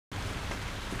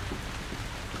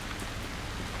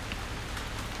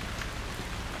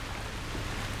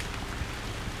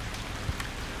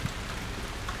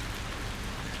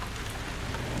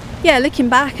Yeah, looking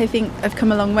back, I think I've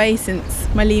come a long way since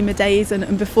my LEMUR days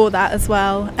and before that as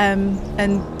well,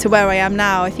 and to where I am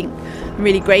now. I think I'm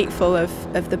really grateful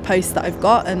of the post that I've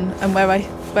got and where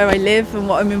I live and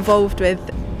what I'm involved with.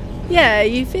 Yeah,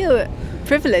 you feel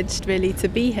privileged really to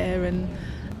be here and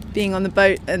being on the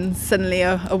boat, and suddenly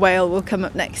a whale will come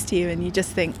up next to you and you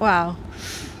just think, wow,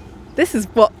 this is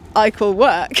what I call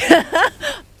work.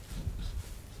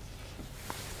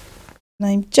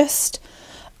 I'm just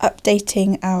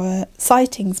updating our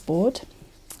sightings board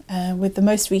with the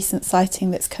most recent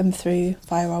sighting that's come through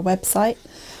via our website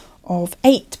of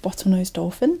 8 bottlenose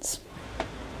dolphins.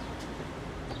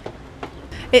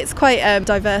 It's quite a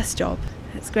diverse job.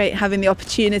 It's great having the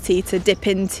opportunity to dip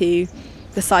into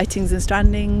the sightings and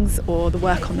strandings or the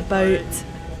work on the boat.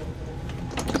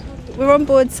 We're on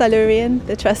board Silurian,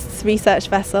 the Trust's research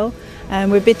vessel,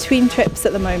 and we're between trips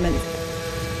at the moment.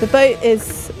 The boat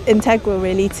is integral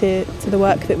really to the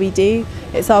work that we do.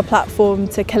 It's our platform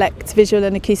to collect visual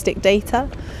and acoustic data.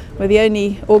 We're the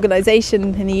only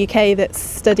organisation in the UK that's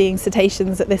studying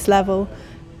cetaceans at this level.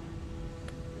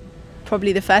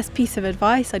 Probably the first piece of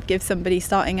advice I'd give somebody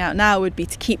starting out now would be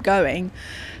to keep going.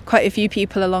 Quite a few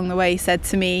people along the way said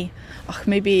to me, oh,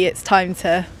 maybe it's time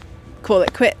to call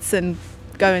it quits and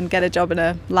go and get a job in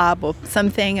a lab or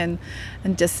something, and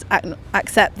just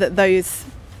accept that those,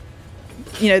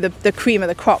 you know, the cream of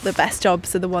the crop, the best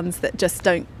jobs are the ones that just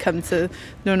don't come to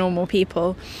the normal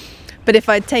people. But if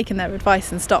I'd taken their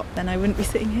advice and stopped, then I wouldn't be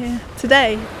sitting here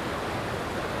today.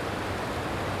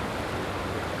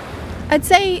 I'd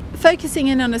say focusing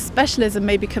in on a specialism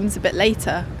maybe comes a bit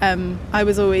later. I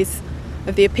was always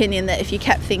of the opinion that if you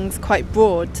kept things quite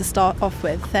broad to start off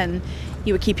with, then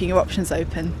you were keeping your options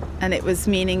open, and it was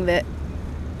meaning that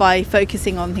by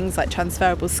focusing on things like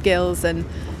transferable skills and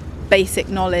basic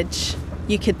knowledge,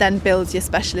 you could then build your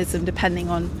specialism depending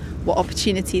on what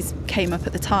opportunities came up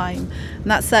at the time, and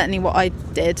that's certainly what I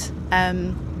did.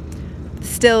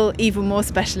 Still even more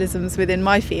specialisms within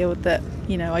my field that,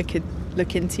 you know, I could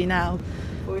look into now.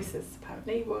 Voices,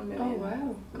 apparently 1 million. Oh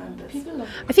wow, members.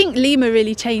 I think LEMUR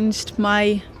really changed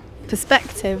my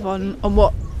perspective on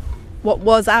what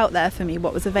was out there for me,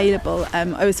 what was available.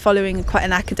 I was following quite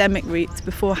an academic route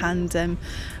beforehand. I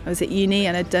was at uni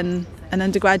and I'd done an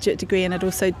undergraduate degree, and I'd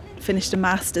also finished a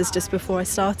master's just before I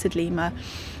started LEMUR.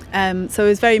 So I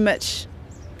was very much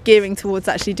gearing towards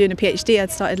actually doing a PhD. I'd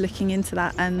started looking into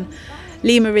that, and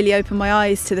LEMUR really opened my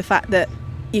eyes to the fact that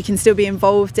you can still be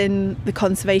involved in the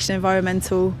conservation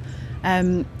environmental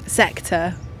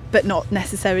sector but not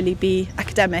necessarily be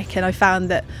academic, and I found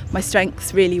that my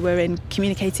strengths really were in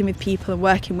communicating with people and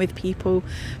working with people,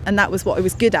 and that was what I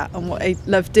was good at and what I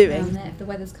loved doing. If the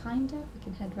weather's kinder, we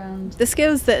can head round. The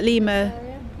skills that LEMUR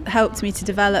helped me to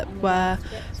develop were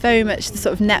very much the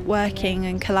sort of networking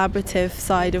and collaborative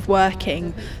side of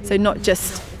working, so not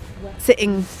just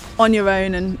sitting on your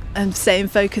own and staying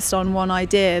focused on one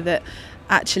idea, that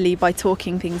actually by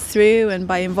talking things through and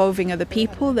by involving other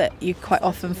people that you quite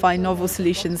often find novel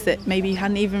solutions that maybe you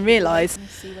hadn't even realised.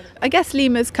 I guess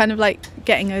LEMUR's kind of like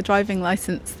getting a driving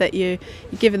licence, that you're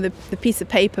given the piece of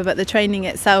paper, but the training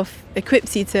itself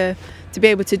equips you to be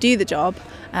able to do the job,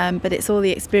 but it's all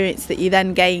the experience that you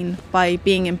then gain by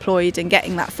being employed and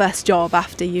getting that first job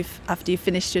after you've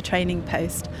finished your training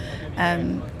post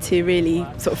to really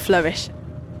sort of flourish.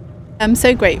 I'm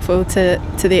so grateful to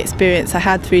the experience I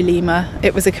had through LEMUR.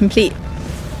 It was a complete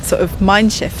sort of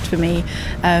mind shift for me,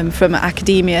 from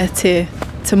academia to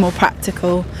more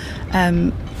practical,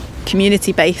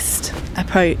 community-based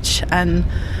approach, and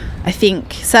I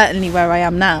think certainly where I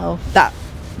am now,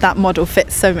 that model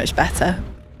fits so much better.